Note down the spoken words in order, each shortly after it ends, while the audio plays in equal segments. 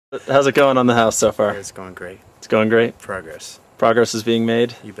How's it going on the house so far? It's going great. It's going great? Progress. Progress is being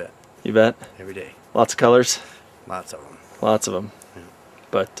made? You bet. You bet? Every day. Lots of colors? Lots of them. Lots of them. Yeah.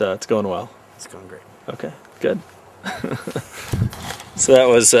 But it's going well. It's going great. Okay, good. So that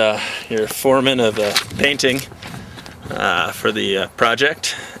was your foreman of painting for the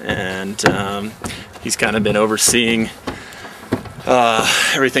project, and he's kind of been overseeing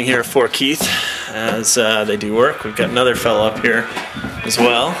everything here for Keith as they do work. We've got another fellow up here as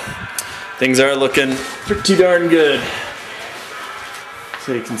well. Things are looking pretty darn good.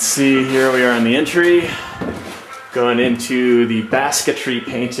 So you can see here we are on the entry, going into the basketry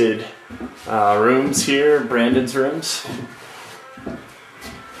painted rooms here, Brandon's rooms.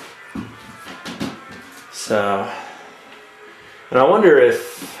 So, and I wonder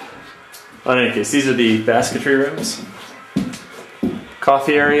if, in any case, these are the basketry rooms.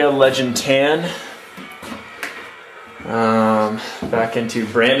 Coffee area, Legend Tan. Back into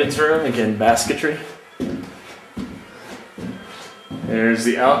Brandon's room, again, basketry. There's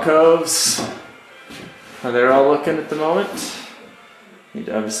the alcoves. How they're all looking at the moment. Need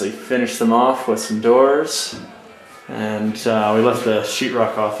to obviously finish them off with some doors. And we left the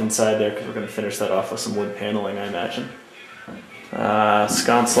sheetrock off inside there because we're going to finish that off with some wood paneling, I imagine.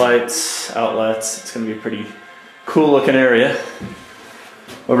 Sconce lights, outlets. It's going to be a pretty cool looking area.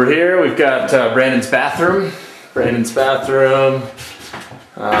 Over here we've got Brandon's bathroom. Brandon's bathroom.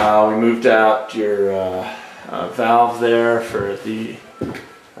 We moved out your valve there for the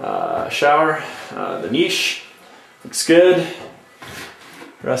shower. The niche looks good.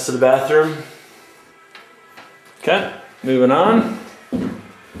 Rest of the bathroom. Okay, moving on.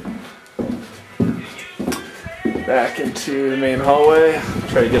 Back into the main hallway.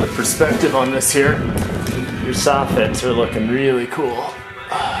 Try to get a perspective on this here. Your soffits are looking really cool.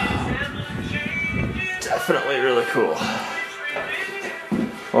 Definitely really cool.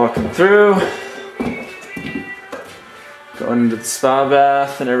 Walking through. Going into the spa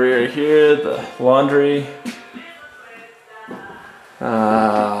bath and every area here, the laundry. It's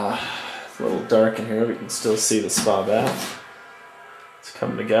a little dark in here, but you can still see the spa bath. It's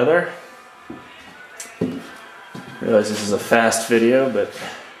coming together. Realize this is a fast video, but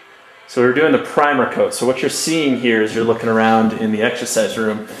so we're doing the primer coat. So what you're seeing here is you're looking around in the exercise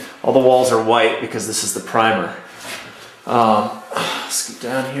room. All the walls are white because this is the primer. Scoot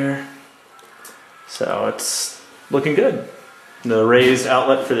down here. So it's looking good. The raised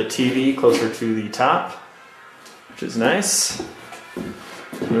outlet for the TV closer to the top, which is nice.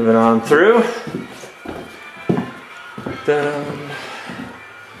 Moving on through.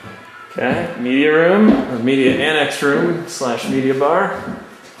 Okay, media room, or media annex room / media bar.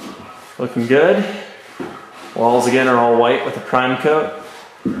 Looking good. Walls again are all white with a prime coat.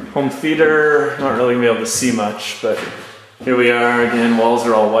 Home theater, not really gonna be able to see much, but here we are again. Walls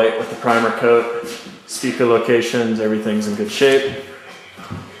are all white with the primer coat. Speaker locations, everything's in good shape.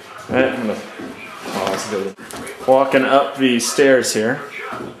 All right, I'm gonna pause a bit. Walking up the stairs here,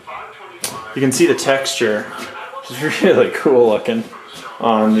 you can see the texture, which is really cool looking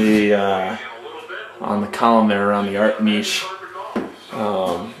on the column there around the art niche.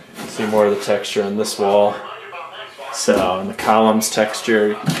 See more of the texture on this wall. So in the columns texture,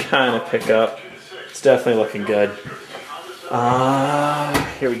 you can kind of pick up. It's definitely looking good.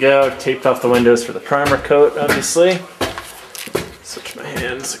 Here we go. Taped off the windows for the primer coat, obviously. Switch my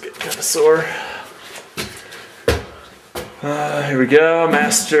hands, I get kind of sore. Here we go.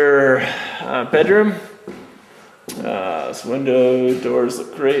 Master bedroom. This window doors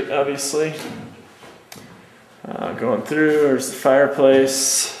look great, obviously. Going through, there's the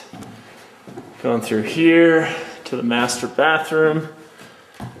fireplace. Going through here to the master bathroom.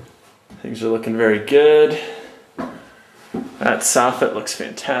 Things are looking very good. That soffit looks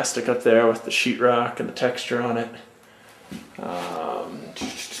fantastic up there with the sheetrock and the texture on it.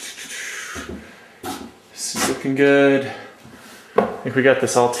 This is looking good. I think we got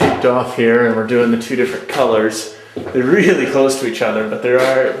this all taped off here and we're doing the two different colors. They're really close to each other, but they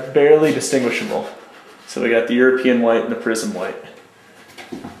are barely distinguishable. So we got the European white and the prism white.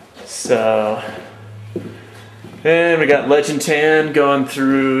 So, and we got Legend Tan going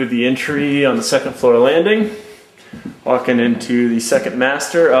through the entry on the second floor landing. Walking into the second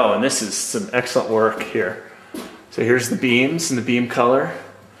master. Oh, and this is some excellent work here. So here's the beams and the beam color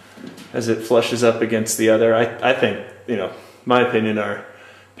as it flushes up against the other. I think, you know, my opinion, our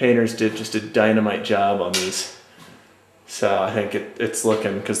painters did just a dynamite job on these. So I think it's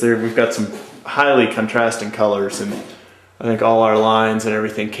looking, because we've got some highly contrasting colors, and I think all our lines and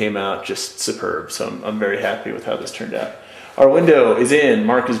everything came out just superb. So I'm very happy with how this turned out. Our window is in.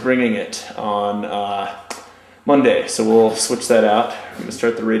 Mark is bringing it on Monday. So we'll switch that out. We're going to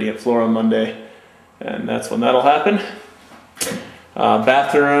start the radiant floor on Monday, and that's when that'll happen.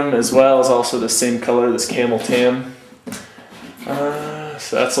 Bathroom as well is also the same color, this camel tan.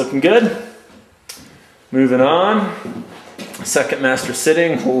 So that's looking good. Moving on. Second master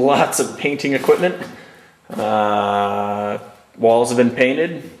sitting, lots of painting equipment. Walls have been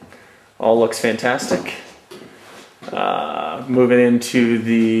painted. All looks fantastic. Moving into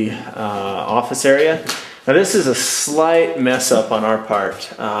the office area. Now this is a slight mess up on our part.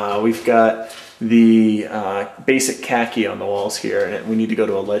 We've got the basic khaki on the walls here, and we need to go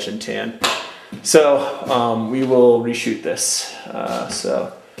to a legend tan. So we will reshoot this.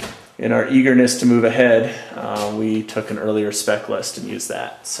 So in our eagerness to move ahead, we took an earlier spec list and used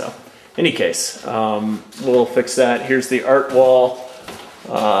that. So in any case, we'll fix that. Here's the art wall.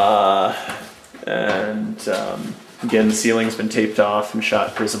 Again, the ceiling's been taped off and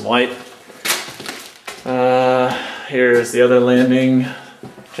shot prism white. Here's the other landing,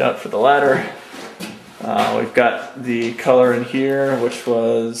 shot for the ladder. We've got the color in here, which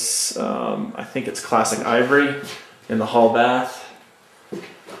was, I think it's classic ivory in the hall bath.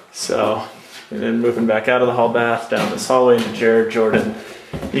 So, and then moving back out of the hall bath, down this hallway into Jared, Jordan,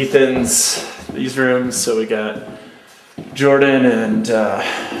 Ethan's, these rooms. So we got Jordan and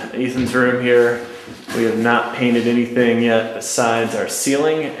Ethan's room here. We have not painted anything yet besides our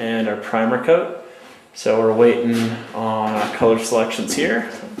ceiling and our primer coat. So we're waiting on our color selections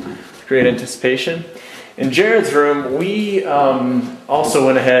here. Great anticipation. In Jared's room, we also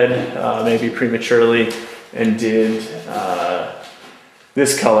went ahead, maybe prematurely, and did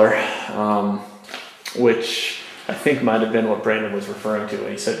this color, which I think might have been what Brandon was referring to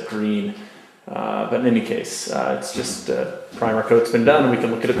when he said green. But in any case, it's just primer coat's been done. We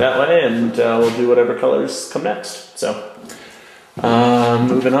can look at it that way, and we'll do whatever colors come next. So,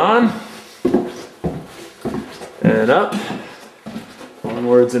 moving on, and up,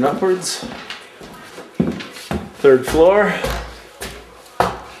 onwards and upwards. Third floor.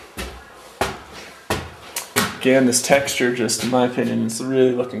 Again, this texture, just in my opinion, is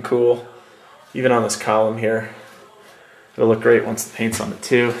really looking cool. Even on this column here, it'll look great once the paint's on it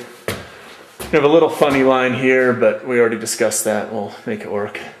too. We have a little funny line here, but we already discussed that. We'll make it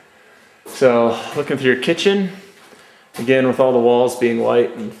work. So, looking through your kitchen, again, with all the walls being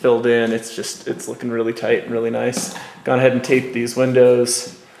white and filled in, it's looking really tight and really nice. Gone ahead and taped these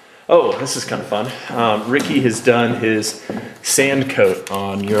windows. Oh, this is kind of fun. Ricky has done his sand coat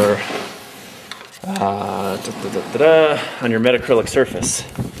on your on your metacrylic surface,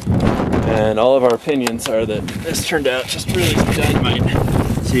 and all of our opinions are that this turned out just really dynamite.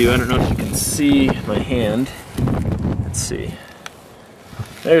 I don't know if you can see my hand. Let's see.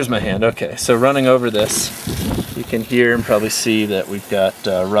 There's my hand. Okay, so running over this, you can hear and probably see that we've got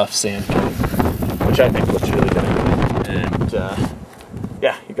rough sand coat, which I think looks really dynamite. And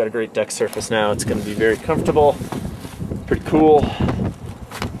yeah, you've got a great deck surface now. It's going to be very comfortable, pretty cool,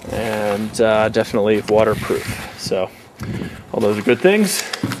 and definitely waterproof. So all those are good things.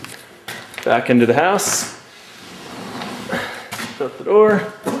 Back into the house. Shut the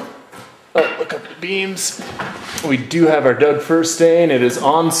door. Oh, look up the beams. We do have our Doug fir stain. It is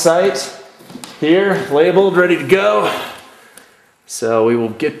on site here, labeled, ready to go. So we will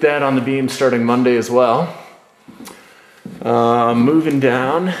get that on the beam starting Monday as well. Moving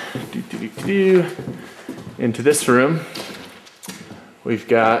down into this room. We've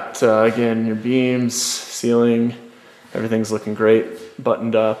got, again, your beams, ceiling, everything's looking great,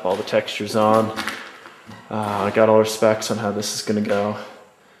 buttoned up, all the textures on. I got all our specs on how this is going to go.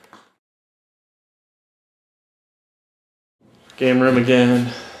 Game room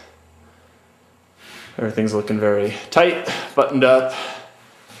again. Everything's looking very tight, buttoned up,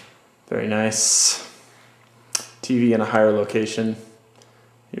 very nice. TV in a higher location.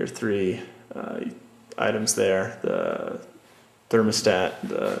 Your three items there, the thermostat,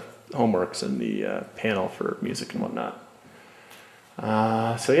 the homeworks, and the panel for music and whatnot.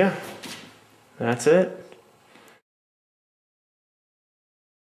 So yeah, that's it.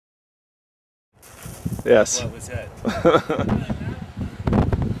 Yes. What was that?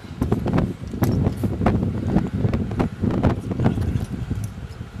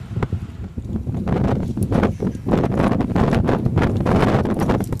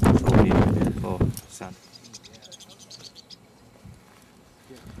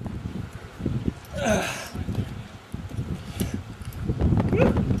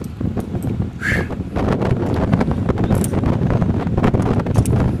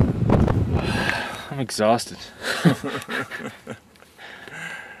 I'm exhausted.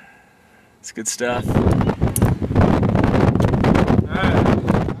 It's good stuff.